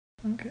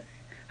Okay.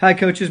 Hi,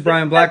 coaches.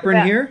 Brian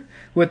Blackburn here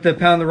with the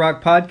Pound the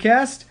Rock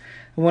podcast.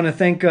 I want to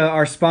thank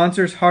our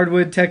sponsors,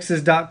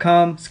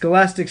 HardwoodTexas.com,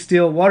 Scholastic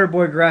Steel,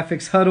 Waterboy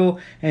Graphics, Huddle,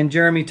 and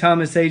Jeremy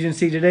Thomas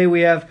Agency. Today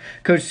we have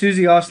Coach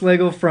Suzie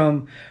Oelschlegel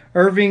from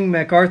Irving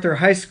McArthur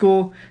High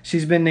School.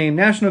 She's been named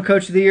National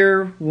Coach of the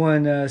Year,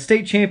 won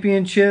state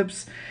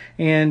championships,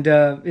 and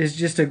is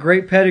just a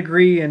great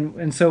pedigree.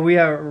 And so we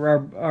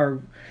are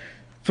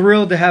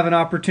thrilled to have an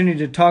opportunity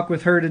to talk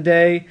with her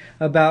today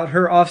about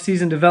her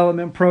off-season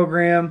development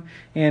program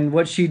and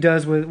what she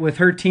does with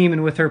her team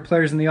and with her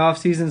players in the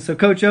off-season. So,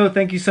 Coach O,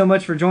 thank you so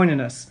much for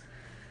joining us.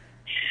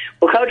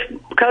 Well,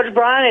 Coach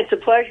Brian, it's a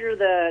pleasure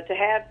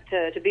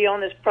to be on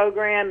this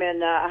program,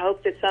 and I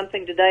hope that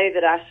something today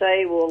that I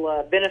say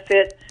will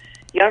benefit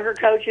younger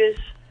coaches,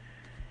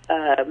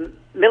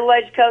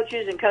 middle-aged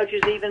coaches, and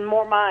coaches even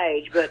more my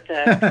age, but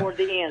toward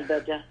the end.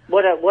 But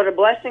what a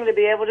blessing to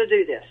be able to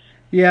do this.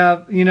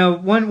 Yeah,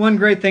 one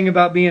great thing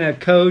about being a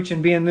coach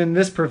and being in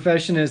this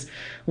profession is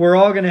we're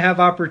all going to have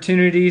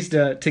opportunities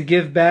to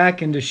give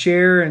back and to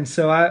share. And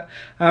so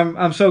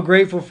I'm so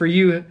grateful for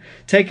you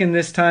taking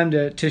this time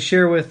to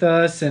share with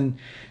us and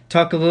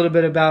talk a little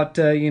bit about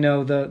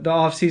the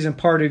off-season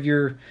part of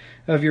your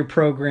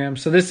program.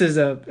 So this is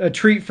a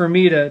treat for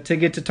me to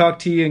get to talk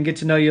to you and get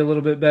to know you a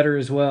little bit better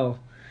as well.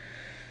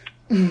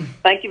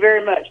 Thank you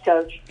very much,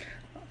 Coach.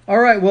 All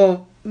right,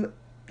 well,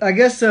 I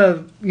guess,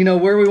 where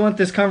we want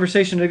this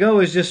conversation to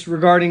go is just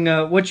regarding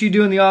what you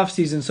do in the off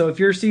season. So if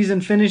your season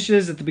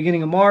finishes at the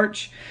beginning of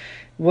March,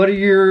 what are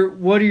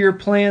your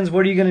plans?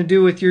 What are you going to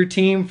do with your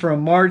team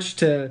from March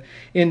to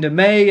into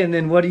May? And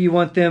then what do you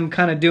want them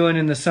kind of doing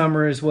in the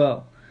summer as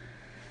well?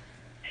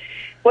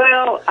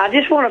 Well, I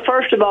just want to,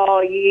 first of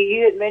all,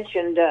 you had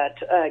mentioned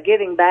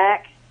giving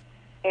back.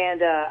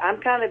 And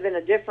I'm kind of in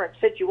a different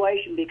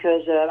situation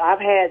because I've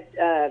had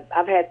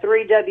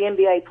 3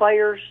 WNBA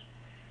players.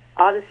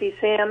 Odyssey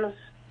Sims,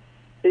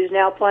 who's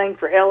now playing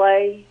for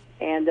LA,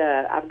 and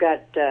I've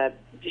got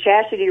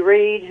Chastity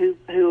Reed,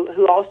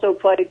 who also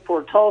played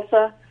for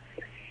Tulsa,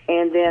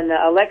 and then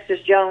Alexis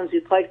Jones,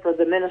 who played for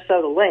the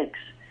Minnesota Lynx.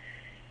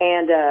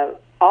 And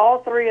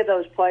all 3 of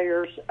those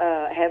players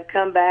have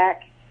come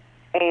back.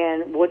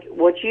 And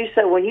what you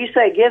say, when you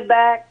say give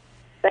back,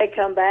 they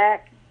come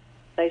back.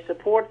 They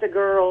support the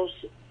girls.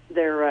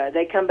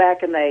 They come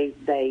back and they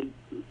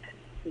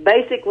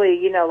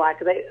basically,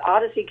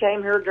 Odyssey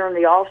came here during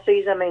the off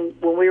season. I mean,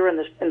 when we were in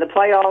the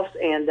playoffs,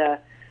 and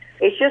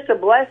it's just a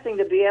blessing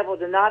to be able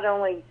to not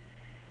only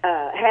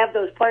have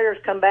those players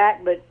come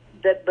back, but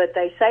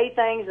they say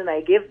things and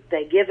they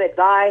give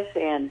advice,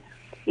 and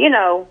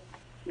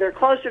they're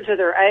closer to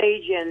their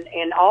age,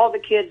 and all the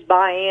kids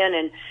buy in,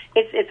 and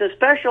it's a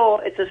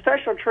special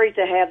treat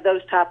to have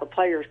those type of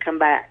players come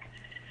back.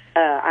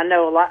 I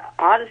know a lot.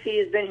 Odyssey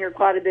has been here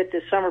quite a bit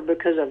this summer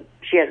because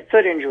she had a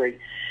foot injury.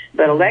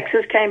 But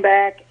Alexis came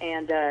back,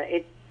 and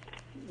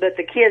but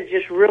the kids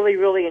just really,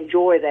 really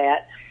enjoy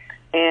that,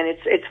 and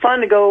it's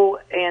fun to go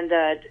and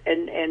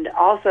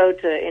also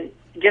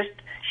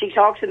she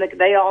talks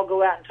they all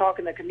go out and talk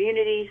in the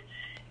communities,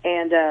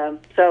 and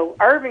so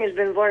Irving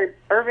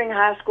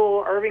High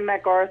School, Irving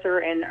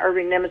McArthur, and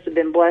Irving Nimitz have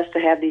been blessed to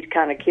have these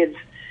kind of kids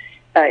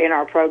in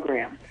our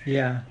program.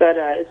 Yeah. But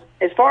as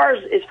far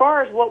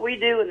as what we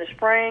do in the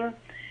spring.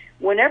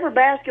 Whenever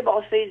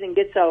basketball season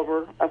gets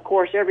over, of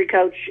course, every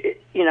coach,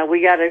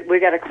 we got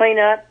to clean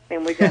up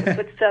and we got to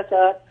put stuff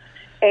up,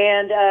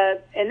 and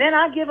then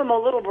I give them a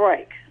little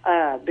break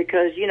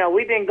because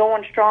we've been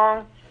going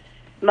strong.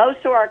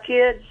 Most of our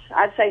kids,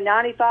 I'd say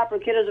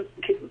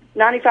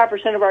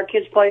 95% of our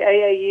kids play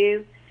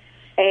AAU,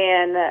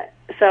 and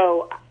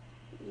so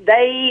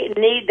they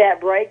need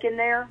that break in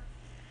there.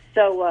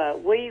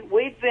 So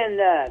we've been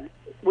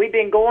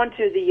going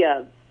to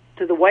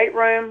the weight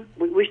room.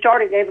 We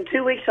gave them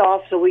 2 weeks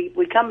off, so we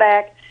come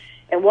back,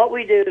 and what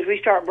we do is we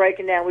start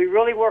breaking down. We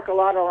really work a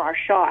lot on our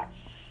shots,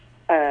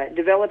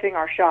 developing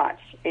our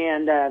shots,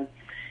 and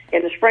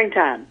in the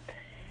springtime,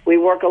 we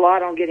work a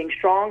lot on getting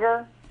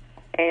stronger,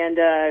 and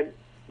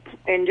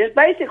just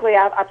basically,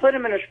 I put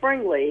them in a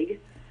spring league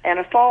and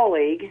a fall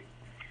league,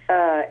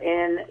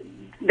 and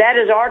that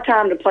is our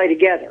time to play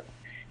together.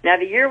 Now,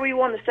 the year we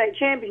won the state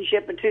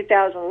championship in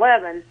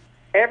 2011,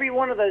 every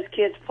one of those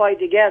kids played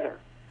together.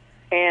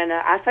 And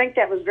I think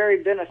that was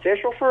very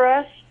beneficial for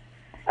us,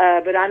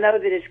 but I know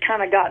that it's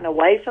kind of gotten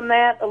away from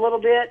that a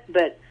little bit.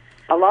 But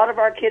a lot of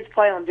our kids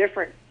play on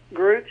different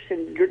groups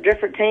and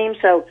different teams,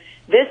 so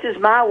this is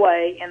my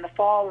way in the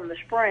fall and the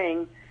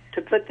spring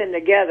to put them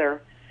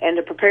together and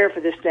to prepare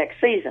for this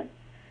next season.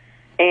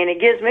 And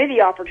it gives me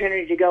the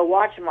opportunity to go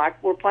watch them, like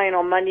we're playing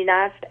on Monday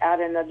nights out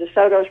in the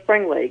DeSoto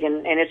Spring League,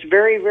 and it's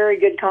very, very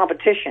good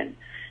competition.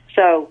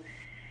 So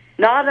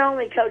not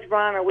only, Coach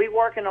Brian, are we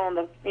working on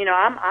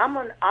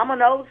I'm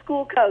an old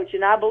school coach,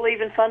 and I believe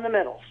in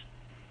fundamentals.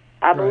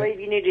 I believe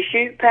you need to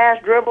shoot,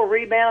 pass, dribble,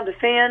 rebound,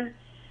 defend,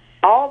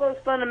 all those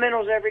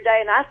fundamentals every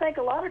day. And I think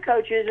a lot of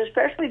coaches,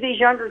 especially these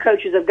younger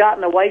coaches, have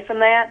gotten away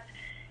from that.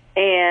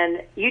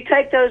 And you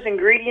take those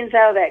ingredients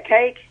out of that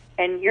cake,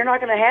 and you're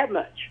not going to have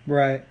much.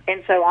 Right.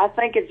 And so I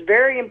think it's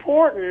very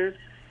important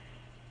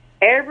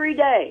every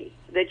day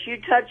that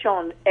you touch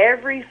on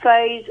every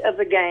phase of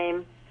the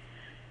game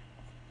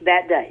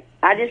that day.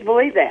 I just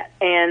believe that.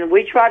 And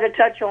we try to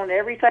touch on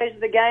every phase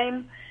of the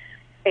game.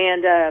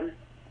 And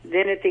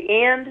then at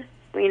the end,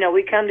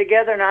 we come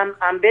together, and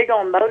I'm big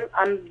on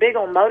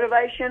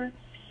motivation.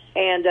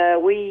 And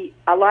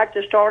I like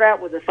to start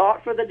out with a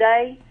thought for the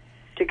day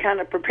to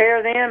kind of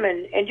prepare them.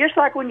 And just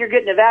like when you're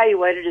getting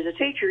evaluated as a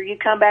teacher, you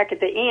come back at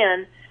the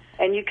end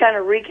and you kind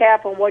of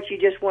recap on what you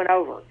just went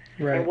over.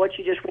 Right. And what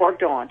you just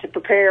worked on to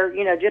prepare,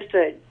 just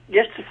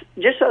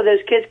so those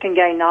kids can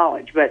gain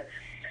knowledge. But,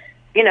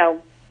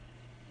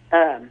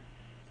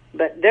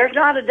 but there's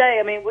not a day.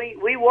 I mean,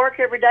 we work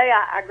every day.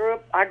 I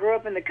grew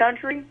up in the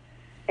country,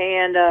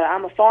 and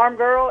I'm a farm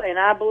girl, and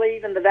I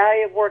believe in the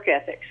value of work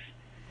ethics.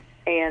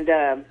 And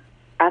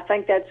I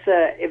think that's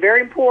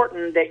very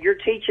important that you're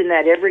teaching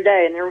that every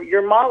day, and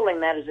you're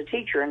modeling that as a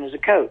teacher and as a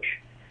coach.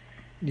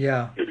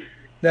 Yeah.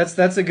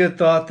 That's a good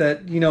thought,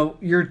 that,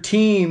 your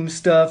team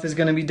stuff is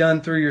going to be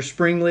done through your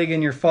spring league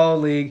and your fall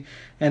league,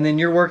 and then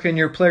you're working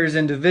your players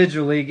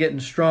individually,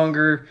 getting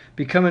stronger,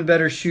 becoming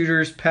better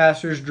shooters,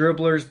 passers,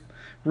 dribblers,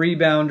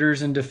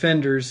 rebounders, and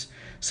defenders.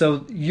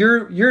 So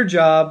your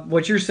job,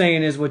 what you're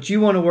saying is, what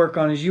you want to work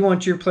on is you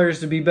want your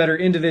players to be better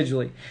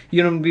individually.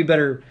 You want them to be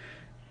better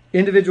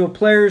individual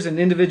players and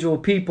individual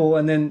people,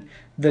 and then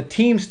the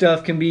team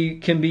stuff can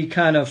be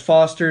kind of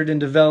fostered and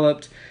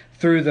developed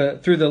through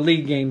the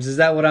league games. Is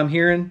that what I'm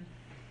hearing?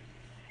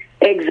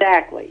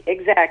 Exactly.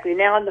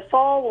 Now in the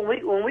fall,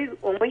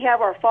 when we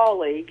have our fall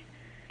league,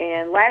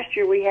 and last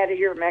year we had it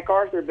here at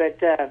McArthur, but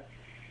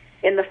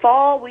in the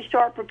fall we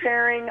start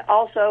preparing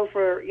also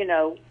for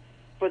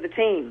the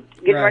team,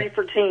 getting ready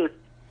for team.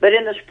 But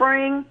in the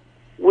spring,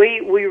 we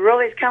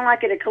really, it's kind of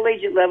like at a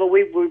collegiate level.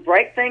 We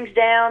break things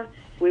down.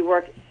 We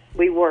work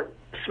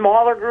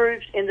smaller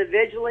groups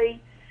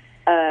individually.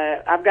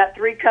 I've got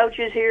 3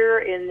 coaches here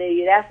in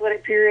the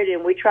athletic period,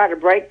 and we try to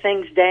break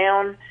things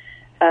down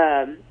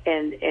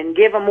and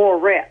give them more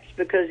reps,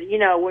 because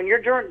when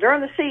you're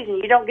during the season,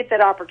 you don't get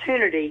that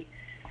opportunity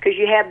because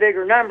you have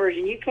bigger numbers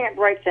and you can't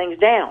break things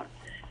down.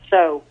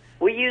 So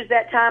we use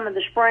that time in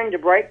the spring to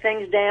break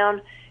things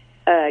down,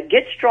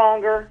 get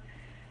stronger,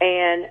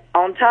 and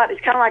on top,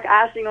 it's kind of like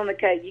icing on the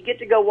cake. You get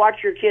to go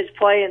watch your kids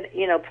play in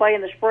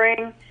the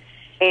spring.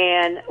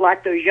 And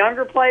like those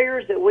younger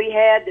players that we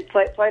had that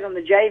played on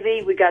the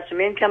JV, we got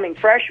some incoming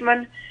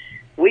freshmen.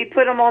 We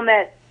put them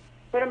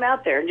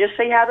out there and just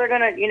see how they're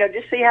going to,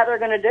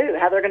 do,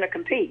 how they're going to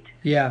compete.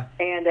 Yeah.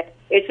 And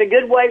it's a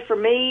good way for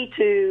me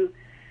to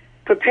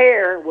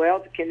prepare.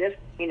 Well,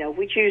 if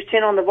we choose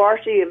 10 on the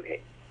varsity,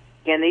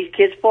 can these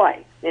kids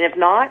play? And if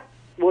not,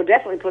 we'll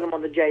definitely put them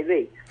on the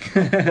JV.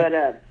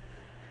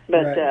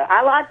 But right.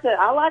 I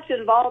like to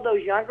involve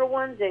those younger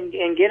ones and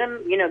get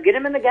them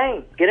in the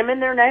game, get them in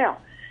there now.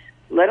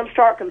 Let them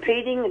start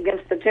competing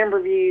against the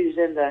Timberviews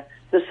and the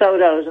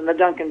Sotos and the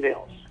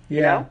Duncanvilles.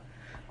 Yeah.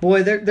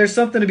 Boy, there's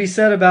something to be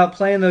said about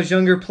playing those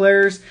younger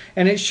players,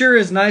 and it sure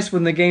is nice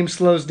when the game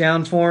slows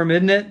down for them,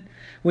 isn't it?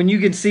 When you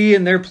can see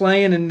and they're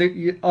playing,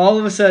 and all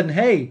of a sudden,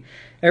 hey,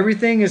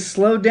 everything is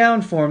slowed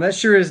down for them. That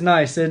sure is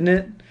nice, isn't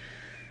it?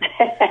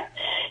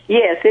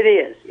 Yes, it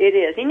is. It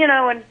is. And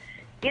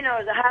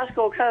as a high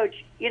school coach,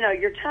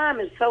 your time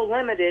is so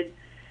limited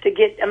to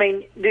get. I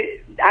mean,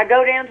 I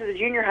go down to the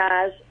junior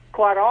highs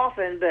quite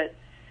often, but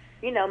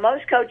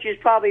most coaches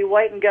probably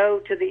wait and go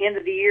to the end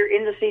of the year,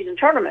 end of season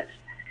tournaments,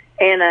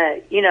 and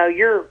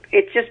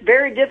it's just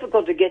very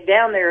difficult to get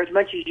down there as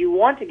much as you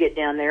want to get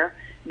down there.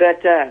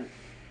 But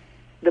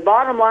the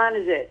bottom line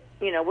is that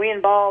we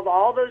involve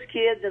all those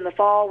kids in the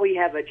fall. We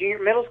have a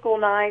junior middle school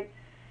night,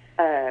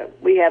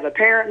 we have a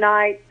parent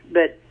night,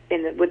 but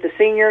with the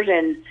seniors,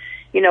 and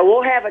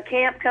we'll have a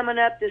camp coming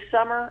up this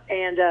summer,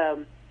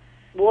 and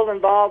we'll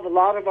involve a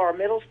lot of our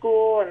middle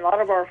school and a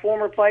lot of our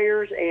former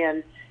players,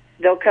 and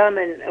they'll come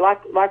and,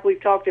 like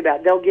we've talked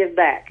about, they'll give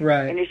back.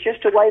 Right. And it's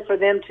just a way for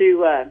them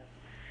to,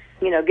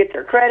 get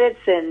their credits,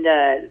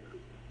 and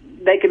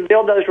they can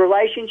build those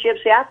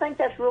relationships. See, I think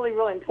that's really,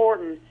 really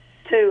important,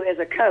 too, as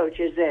a coach,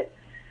 is that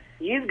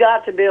you've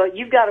got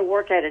to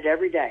work at it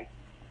every day.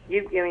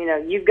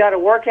 You've got to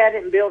work at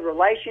it and build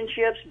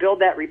relationships,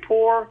 build that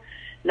rapport,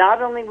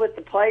 not only with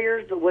the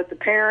players, but with the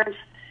parents.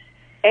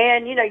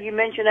 And, you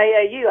mentioned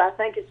AAU. I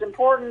think it's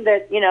important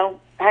that,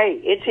 hey,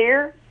 it's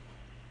here.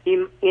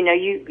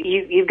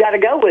 You've got to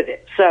go with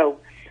it. So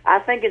I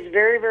think it's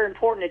very, very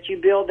important that you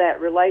build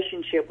that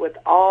relationship with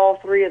all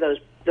 3 of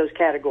those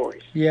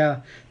categories.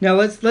 Yeah. Now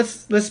let's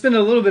spend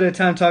a little bit of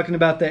time talking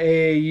about the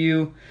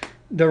AAU,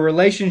 the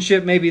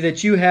relationship maybe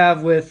that you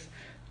have with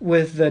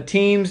the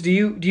teams. Do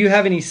you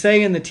have any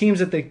say in the teams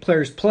that the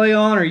players play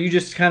on, or are you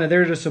just kind of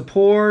there to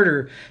support,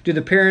 or do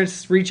the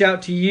parents reach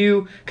out to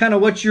you? Kind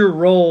of what's your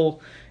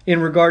role in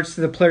regards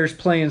to the players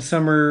playing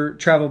summer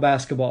travel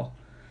basketball?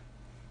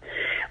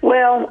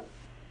 Well,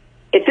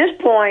 at this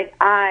point,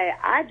 I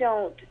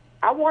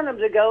want them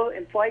to go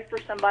and play for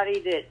somebody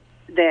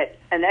that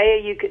an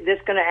AAU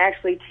that's going to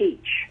actually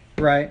teach.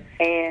 Right.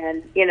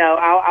 And,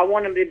 I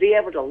want them to be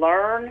able to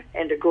learn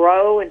and to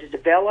grow and to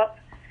develop.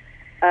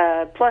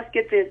 plus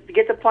get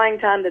the playing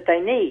time that they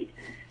need.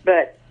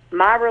 But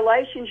my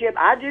relationship,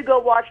 I do go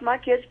watch my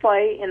kids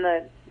play in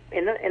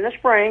the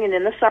spring and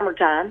in the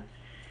summertime.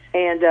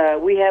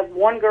 And we have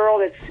one girl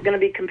that's going to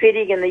be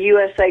competing in the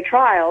USA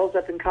trials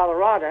up in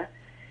Colorado.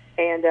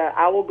 And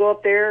I will go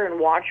up there and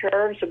watch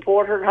her and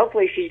support her. And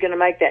hopefully she's going to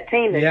make that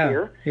team this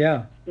year.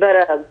 Yeah. But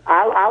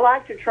I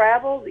like to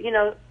travel. You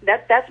know,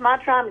 that's my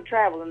time to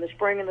travel in the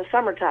spring and the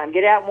summertime.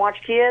 Get out and watch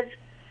kids.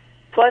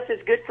 Plus,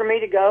 it's good for me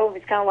to go.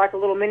 It's kind of like a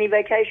little mini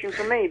vacation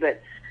for me.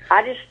 But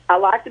I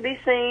like to be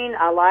seen.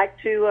 I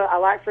like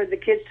for the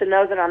kids to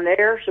know that I'm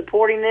there,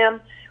 supporting them,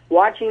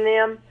 watching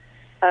them.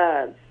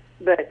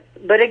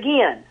 But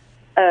again,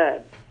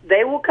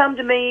 they will come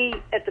to me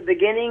at the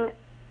beginning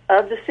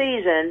of the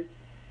season,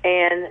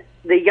 and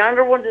the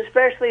younger ones,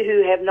 especially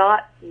who have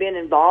not been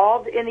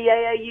involved in the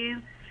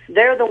AAU,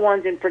 they're the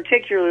ones in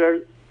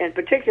particular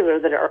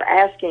that are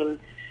asking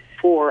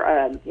for,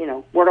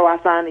 where do I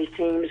find these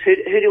teams? Who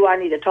do I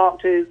need to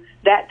talk to?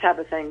 That type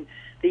of thing.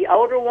 The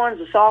older ones,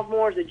 the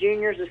sophomores, the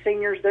juniors, the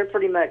seniors, they're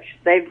pretty much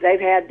they've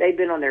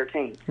been on their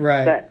team.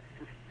 Right. But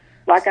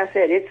like I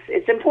said,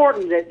 it's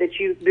important that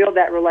you build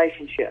that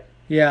relationship.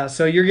 Yeah.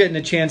 So you're getting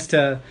a chance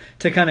to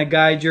kind of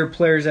guide your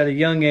players at a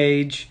young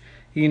age.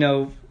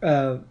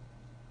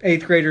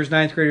 8th graders,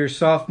 9th graders,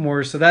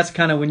 sophomores. So that's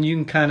kind of when you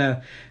can kind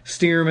of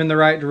steer them in the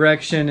right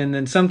direction. And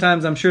then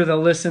sometimes I'm sure they'll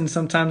listen.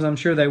 Sometimes I'm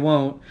sure they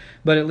won't.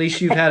 But at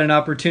least you've had an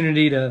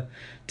opportunity to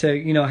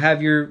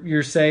have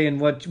your say in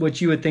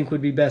what you would think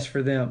would be best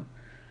for them.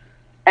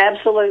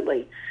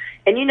 Absolutely.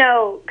 And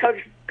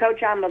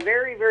Coach, I'm a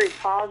very, very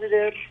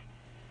positive.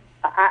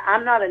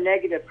 I'm not a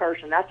negative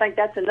person. I think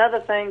that's another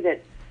thing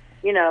that,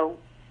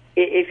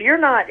 if you're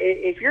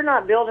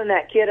not building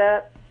that kid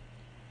up.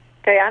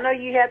 Okay, I know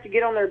you have to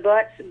get on their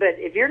butts, but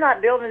if you're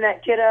not building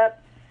that kid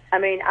up, I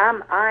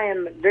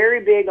am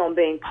very big on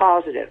being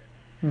positive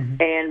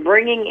and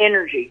bringing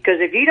energy. Because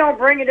if you don't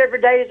bring it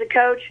every day as a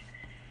coach,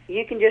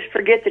 you can just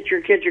forget that your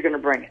kids are going to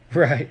bring it.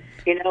 Right.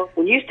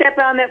 When you step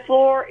out on that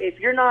floor, if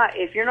you're not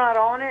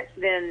on it,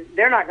 then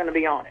they're not going to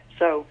be on it.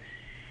 So,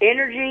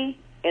 energy,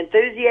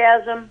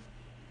 enthusiasm,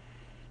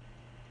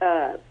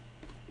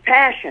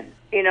 passion.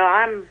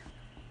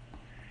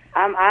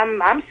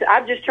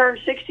 I've just turned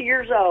 60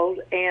 years old,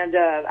 and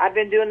I've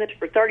been doing this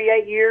for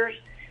 38 years,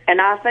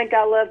 and I think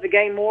I love the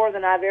game more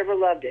than I've ever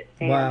loved it.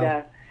 Wow.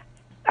 And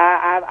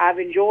I've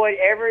enjoyed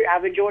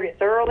it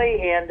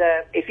thoroughly. And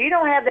if you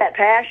don't have that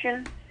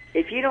passion,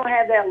 if you don't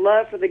have that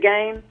love for the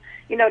game,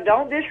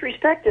 don't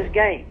disrespect this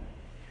game.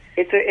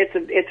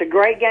 It's a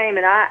great game,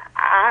 and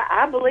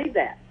I believe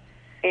that.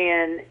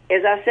 And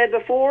as I said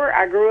before,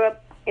 I grew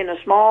up in a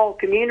small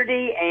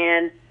community,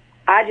 and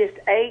I just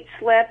ate,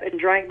 slept, and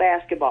drank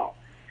basketball.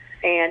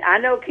 And I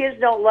know kids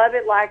don't love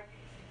it like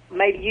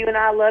maybe you and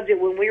I loved it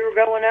when we were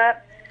growing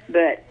up,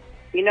 but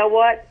you know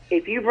what?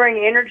 If you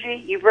bring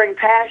energy, you bring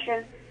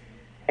passion,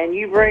 and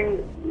you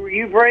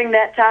bring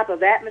that type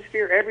of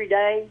atmosphere every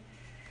day,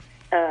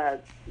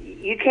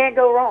 you can't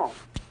go wrong.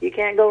 You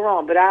can't go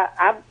wrong. But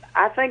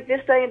I think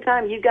this day and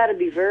time, you've got to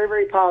be very,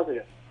 very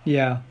positive.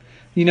 Yeah.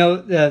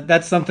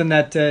 That's something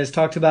that is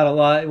talked about a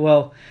lot.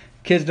 Well,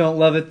 kids don't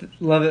love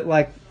it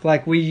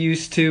like we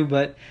used to,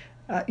 but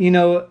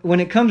when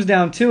it comes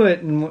down to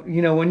it, and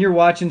when you're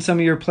watching some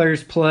of your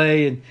players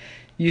play and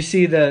you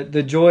see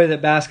the joy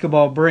that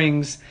basketball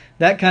brings,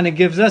 that kind of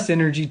gives us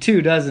energy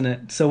too, doesn't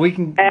it? So we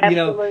can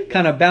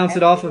kind of bounce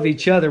it off of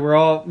each other. We're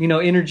all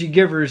energy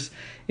givers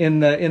in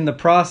the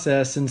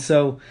process, and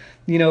so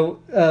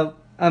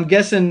I'm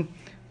guessing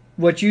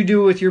what you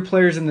do with your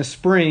players in the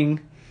spring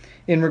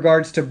in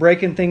regards to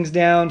breaking things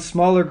down,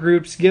 smaller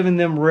groups, giving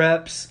them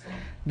reps.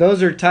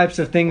 Those are types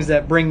of things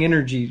that bring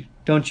energy.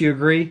 Don't you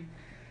agree?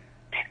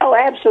 Oh,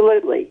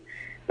 absolutely.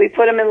 We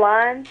put them in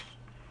lines,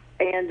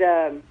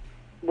 and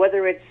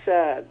whether it's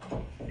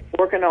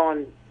working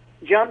on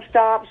jump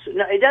stops,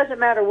 no, it doesn't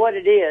matter what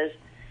it is.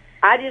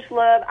 I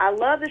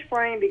love the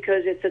spring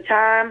because it's a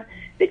time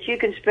that you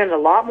can spend a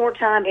lot more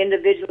time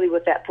individually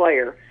with that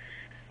player,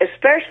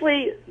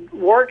 especially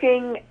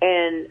working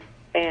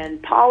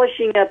and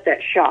polishing up that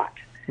shot.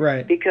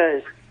 Right.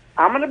 Because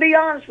I'm going to be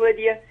honest with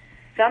you,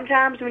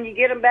 sometimes when you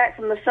get them back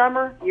from the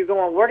summer, you're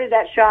going, where did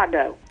that shot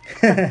go?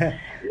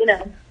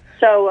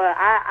 So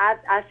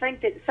I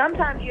think that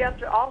sometimes you have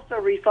to also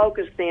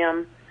refocus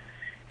them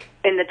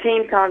in the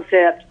team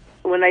concept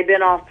when they've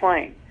been off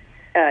playing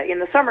in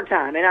the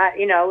summertime. And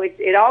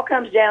it all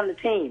comes down to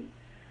team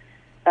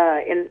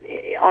in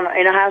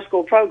a high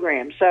school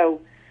program.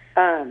 So,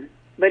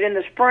 but in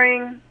the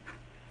spring,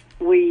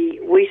 we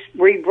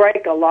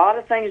break a lot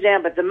of things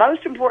down. But the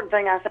most important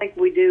thing I think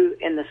we do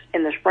in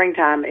the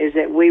springtime is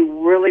that we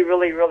really,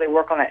 really, really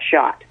work on that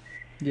shot.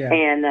 Yeah.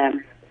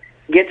 And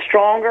get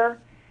stronger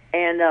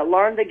and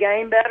learn the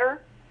game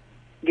better,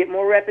 get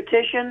more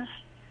repetitions,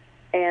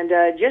 and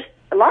just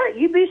a lot.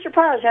 You'd be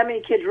surprised how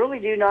many kids really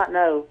do not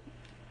know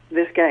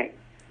this game.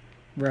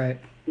 Right.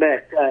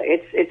 But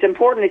it's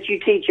important that you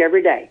teach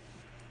every day.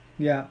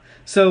 Yeah.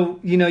 So,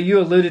 you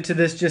alluded to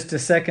this just a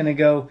second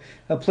ago.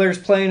 A player's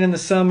playing in the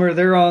summer.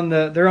 They're on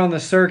the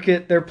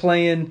circuit. They're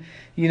playing,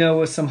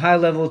 with some high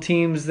level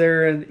teams.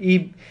 They're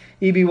in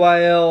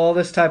EBYL, all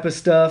this type of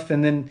stuff,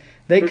 and then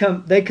they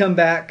come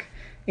back,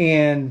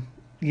 and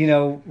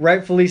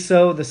rightfully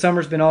so. The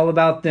summer's been all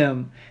about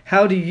them.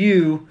 How do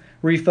you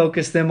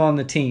refocus them on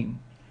the team?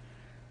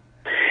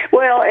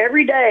 Well,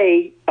 every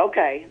day.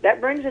 Okay, that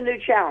brings a new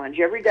challenge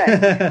every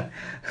day.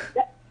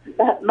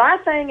 My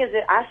thing is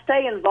that I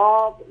stay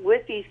involved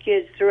with these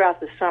kids throughout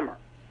the summer.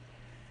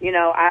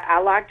 I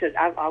like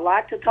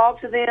to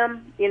talk to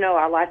them.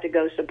 I like to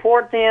go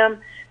support them.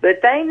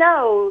 But they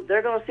know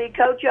they're going to see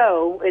Coach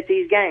O at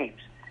these games,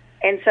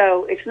 and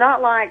so it's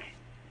not like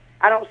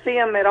I don't see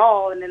them at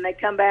all, and then they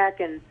come back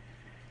and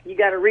you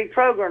got to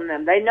reprogram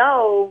them. They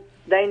know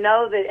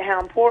that how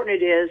important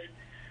it is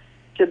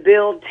to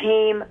build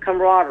team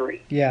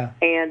camaraderie. Yeah,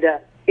 and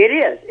it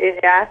is.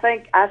 I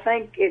think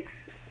it's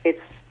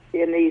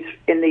in these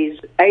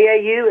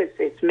AAU.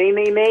 It's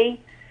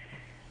me,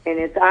 and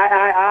it's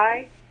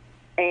I,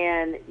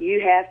 and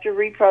you have to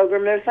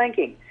reprogram their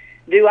thinking.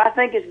 Do I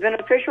think it's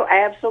beneficial?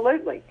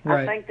 Absolutely.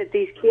 Right. I think that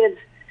these kids,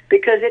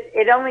 because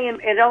it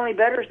only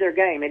betters their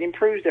game. It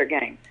improves their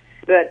game.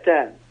 But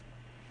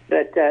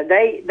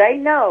they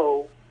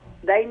know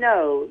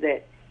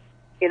that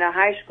in a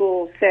high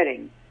school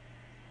setting,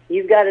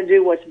 you've got to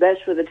do what's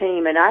best for the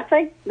team. And I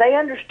think they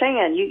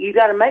understand. You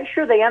got to make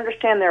sure they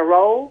understand their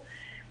role.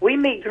 We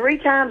meet 3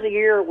 times a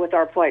year with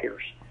our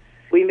players.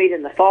 We meet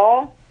in the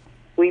fall,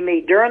 we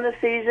meet during the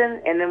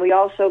season, and then we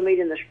also meet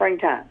in the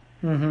springtime.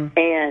 Mm-hmm.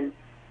 And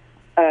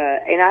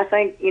I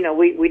think,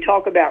 we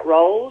talk about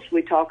roles.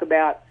 We talk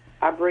about,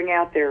 I bring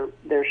out their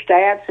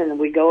stats, and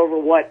we go over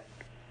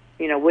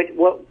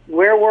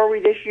where were we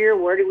this year?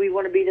 Where do we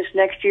want to be this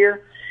next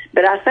year?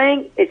 But I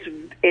think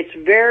it's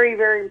very,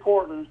 very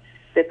important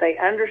that they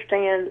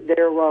understand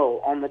their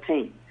role on the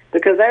team,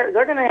 because they're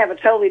going to have a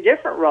totally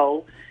different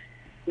role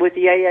with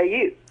the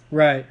AAU.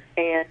 Right.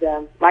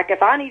 And like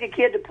if I need a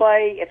kid to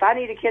play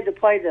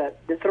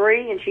the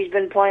 3 and she's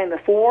been playing the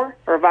 4,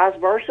 or vice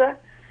versa,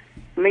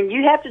 I mean,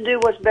 you have to do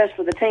what's best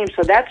for the team.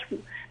 So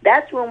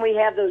that's when we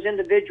have those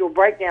individual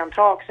breakdown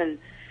talks and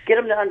get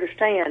them to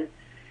understand,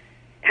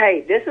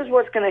 hey, this is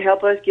what's going to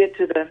help us get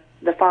to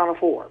the Final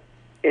Four,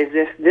 is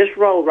this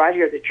role right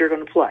here that you're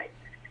going to play.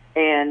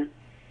 And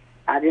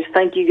I just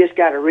think you just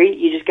got to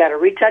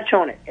retouch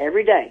on it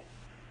every day.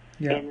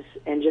 Yeah.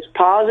 And just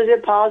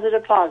positive.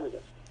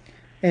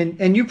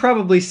 And you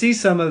probably see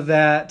some of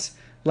that,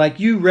 like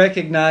you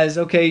recognize,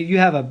 okay, you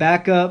have a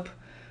backup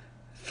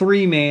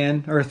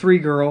 3-man or a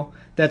 3-girl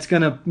that's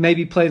going to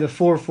maybe play the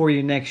 4 for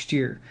you next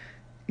year.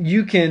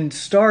 You can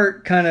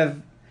start kind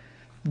of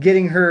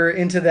getting her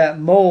into that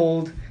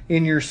mold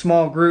in your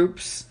small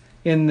groups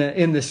in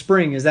the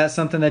spring. Is that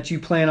something that you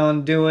plan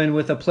on doing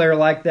with a player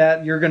like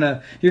that? You're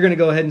gonna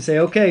go ahead and say,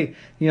 okay,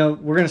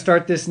 we're gonna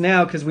start this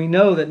now because we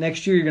know that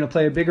next year you're gonna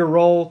play a bigger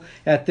role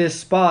at this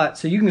spot.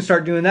 So you can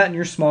start doing that in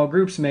your small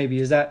groups. Maybe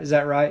is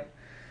that right?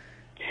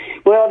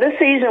 Well, this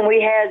season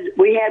we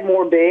had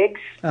more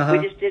bigs. Uh-huh. We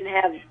just didn't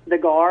have the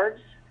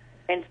guards,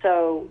 and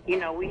so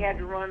we had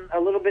to run a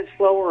little bit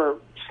slower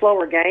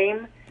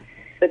game.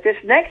 But this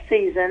next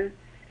season,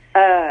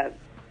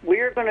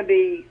 we're going to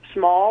be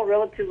small,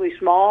 relatively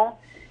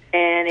small,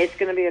 and it's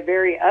going to be a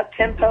very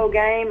up-tempo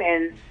game.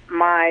 And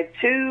my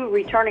 2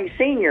 returning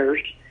seniors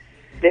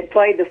that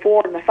played the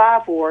 4 and the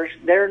 5 for us,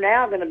 they're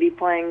now going to be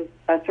playing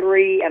a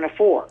 3 and a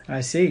 4. I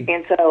see.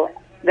 And so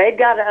they've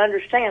got to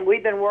understand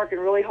we've been working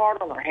really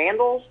hard on their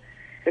handles,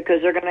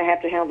 because they're going to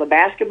have to handle the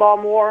basketball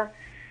more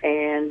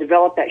and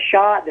develop that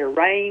shot, their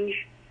range,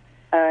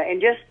 and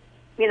just,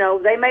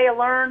 they may have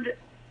learned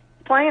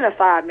playing a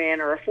 5-man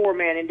or a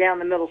 4-man in down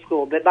the middle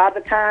school, but by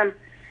the time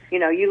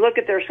you look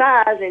at their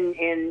size,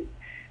 and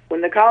when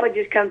the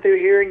colleges come through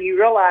here, and you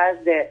realize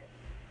that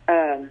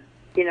I'm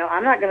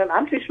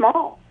too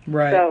small.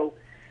 Right. So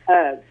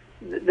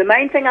the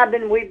main thing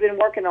we've been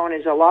working on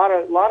is a lot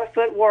of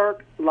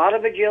footwork, a lot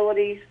of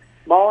agilities,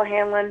 ball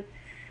handling,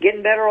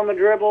 getting better on the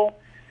dribble,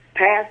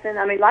 passing.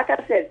 I mean, like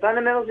I said,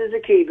 fundamentals is the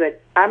key.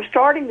 But I'm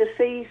starting to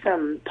see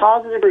some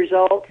positive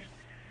results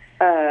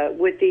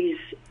with these.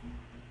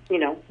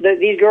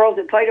 These girls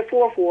that played a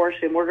 4 for us,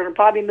 and we're going to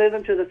probably move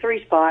them to the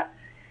 3 spot.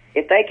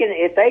 If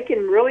they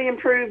can really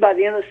improve by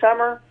the end of the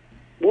summer,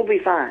 we'll be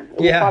fine.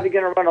 We're probably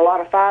going to run a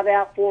lot of 5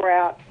 out, 4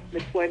 out,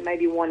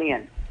 maybe 1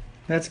 in.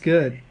 That's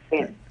good.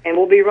 And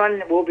we'll be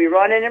running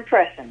and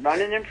pressing.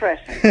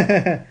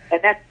 And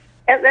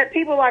that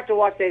people like to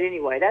watch that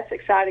anyway. That's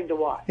exciting to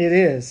watch. It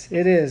is,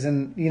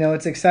 and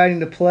it's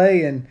exciting to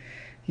play, and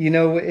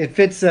it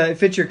fits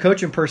your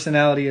coaching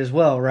personality as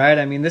well, right?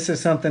 I mean, this is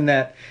something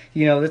that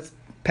that's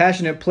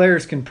passionate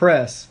players can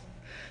press.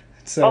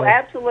 So. Oh,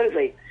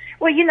 absolutely.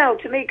 Well,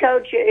 to me,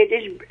 Coach, it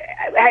is.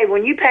 Hey,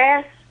 when you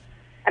pass,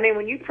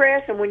 when you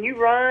press and when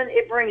you run,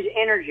 it brings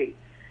energy,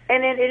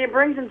 and it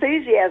brings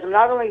enthusiasm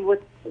not only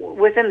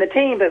within the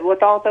team, but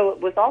with all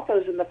those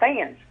in the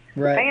fans.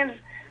 Right. The fans.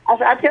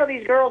 I tell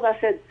these girls, I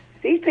said,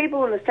 these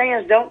people in the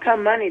stands don't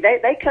come money. They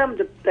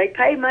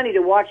pay money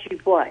to watch you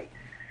play,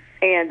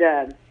 and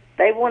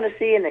they want to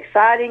see an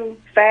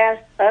exciting,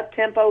 fast,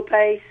 up-tempo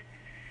pace,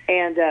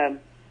 and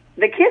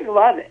the kids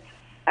love it.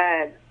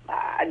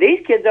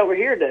 These kids over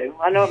here do.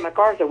 I know at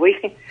McArthur, we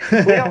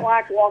don't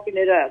like walking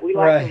it up. We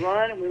like to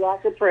run and we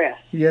like to press.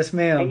 Yes,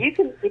 ma'am. And you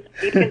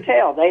can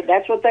tell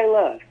that's what they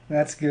love.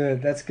 That's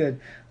good. That's good.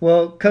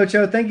 Well, Coach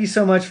O, thank you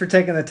so much for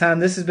taking the time.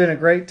 This has been a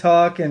great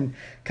talk and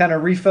kind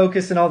of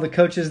refocusing all the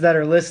coaches that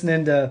are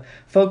listening to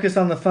focus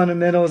on the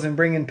fundamentals and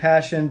bringing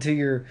passion to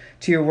your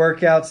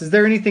workouts. Is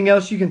there anything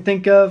else you can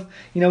think of?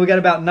 We got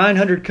about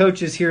 900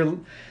 coaches here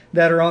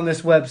that are on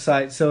this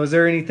website. So is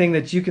there anything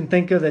that you can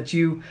think of that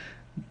you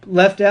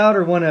left out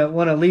or want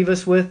to leave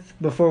us with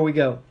before we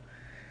go?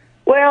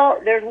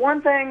 Well, there's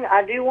one thing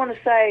I do want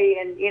to say,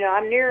 and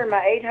I'm nearing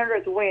my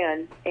 800th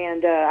win,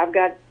 and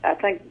I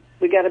think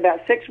we got about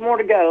 6 more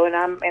to go, and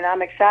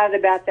I'm excited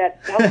about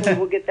that. Hopefully,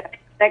 we'll get that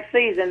next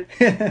season.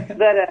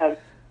 But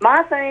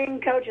my thing,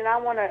 Coach, and I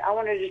want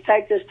to just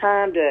take this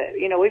time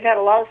to, we've had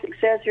a lot of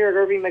success here at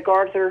Irving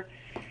McArthur,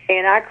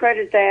 and I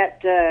credit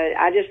that.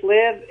 I just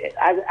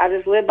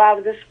live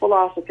by this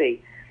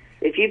philosophy: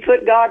 if you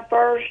put God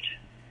first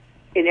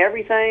in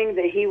everything,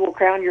 that He will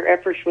crown your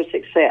efforts with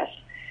success.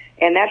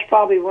 And that's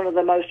probably one of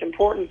the most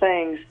important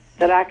things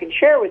that I can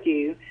share with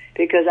you,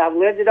 because I've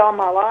lived it all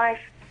my life,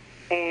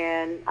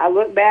 and I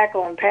look back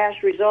on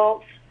past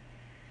results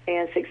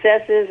and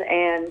successes,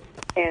 and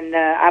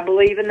I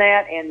believe in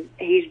that, and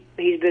he's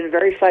been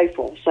very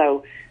faithful.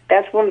 So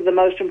that's one of the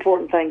most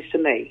important things to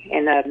me.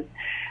 And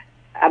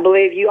I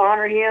believe you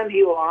honor Him,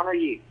 He will honor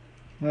you.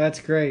 Well, that's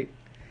great.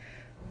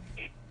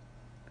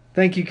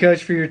 Thank you,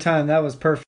 Coach, for your time. That was perfect.